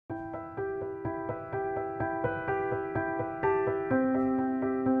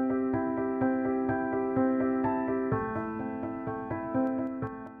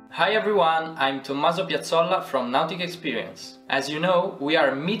Hi everyone, I'm Tommaso Piazzolla from Nautic Experience. As you know, we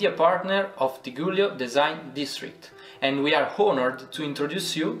are a media partner of Tigullio Design District and we are honored to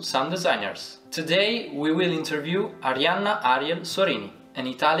introduce you some designers. Today we will interview Arianna Ariel Sorini, an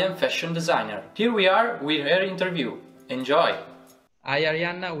Italian fashion designer. Here we are with her interview. Enjoy! Hi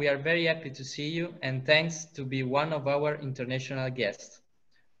Arianna, we are very happy to see you and thanks to be one of our international guests.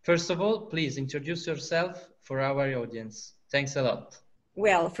 First of all, please introduce yourself for our audience. Thanks a lot.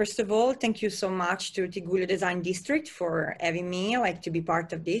 Well, first of all, thank you so much to Tigullio Design District for having me to be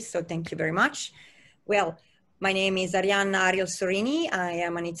part of this. So thank you very much. Well, my name is Arianna Ariel Sorini. I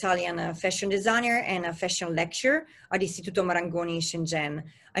am an Italian fashion designer and a fashion lecturer at Istituto Marangoni in Shenzhen.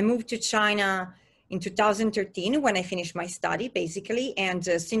 I moved to China in 2013 when I finished my study, basically. And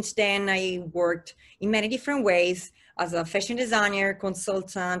since then, I worked in many different ways as a fashion designer,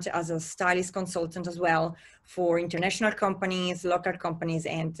 consultant, as a stylist consultant as well for international companies, local companies,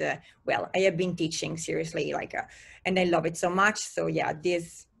 and well, I have been teaching seriously, and I love it so much. So yeah,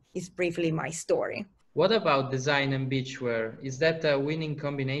 this is briefly my story. What about design and beachwear? Is that a winning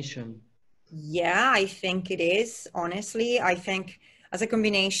combination? Yeah, I think it is. Honestly, I think as a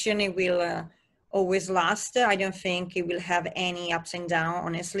combination, it will always last. I don't think it will have any ups and downs,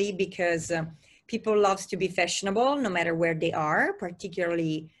 honestly, because people love to be fashionable no matter where they are,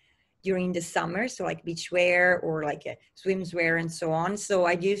 particularly during the summer, so like beachwear or swimwear and so on. So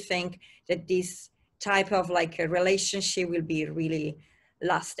I do think that this type of a relationship will be really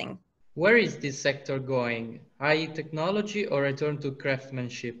lasting. Where is this sector going? High technology or return to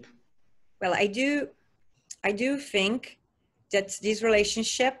craftsmanship? Well, I do think that this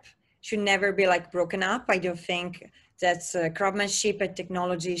relationship should never be broken up. I don't think that craftsmanship and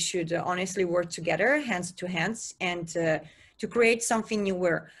technology should honestly work together, hands to hands, and to create something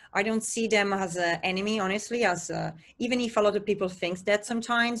newer. I don't see them as an enemy, honestly, even if a lot of people think that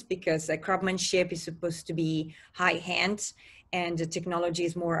sometimes, because craftsmanship is supposed to be high hand and the technology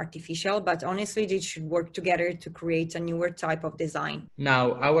is more artificial, but honestly, they should work together to create a newer type of design.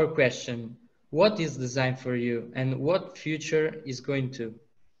 Now, our question, what is design for you and what future is going to?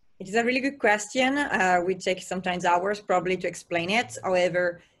 It is a really good question. We take sometimes hours probably to explain it.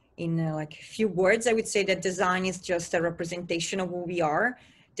 However, in a few words, I would say that design is just a representation of who we are,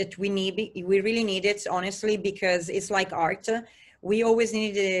 that we really need it, honestly, because it's like art. We always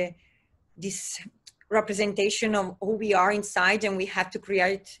need this representation of who we are inside, and we have to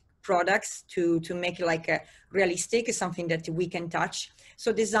create products to make it a realistic, something that we can touch.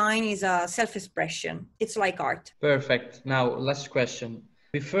 So design is a self-expression. It's like art. Perfect. Now, last question.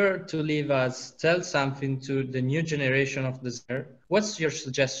 Prefer to leave us, tell something to the new generation of designers. What's your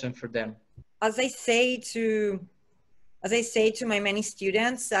suggestion for them? As I say to my many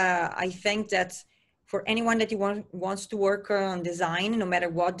students, I think that for anyone that wants to work on design, no matter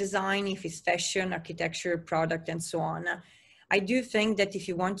what design, if it's fashion, architecture, product, and so on, I do think that if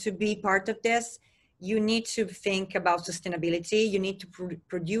you want to be part of this, you need to think about sustainability. You need to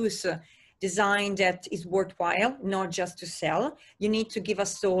produce design that is worthwhile, not just to sell. You need to give a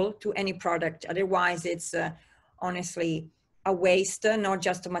soul to any product. Otherwise, it's honestly a waste, not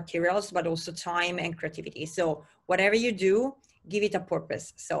just of materials, but also time and creativity. So whatever you do, give it a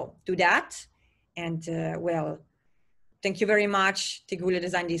purpose. So do that. And well, thank you very much, Tigullio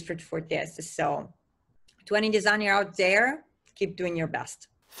Design District, for this. So to any designer out there, keep doing your best.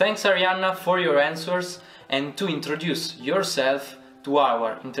 Thanks, Arianna, for your answers and to introduce yourself to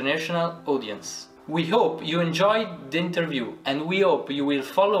our international audience. We hope you enjoyed the interview and we hope you will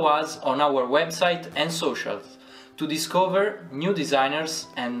follow us on our website and socials to discover new designers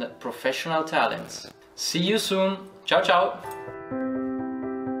and professional talents. See you soon. Ciao ciao!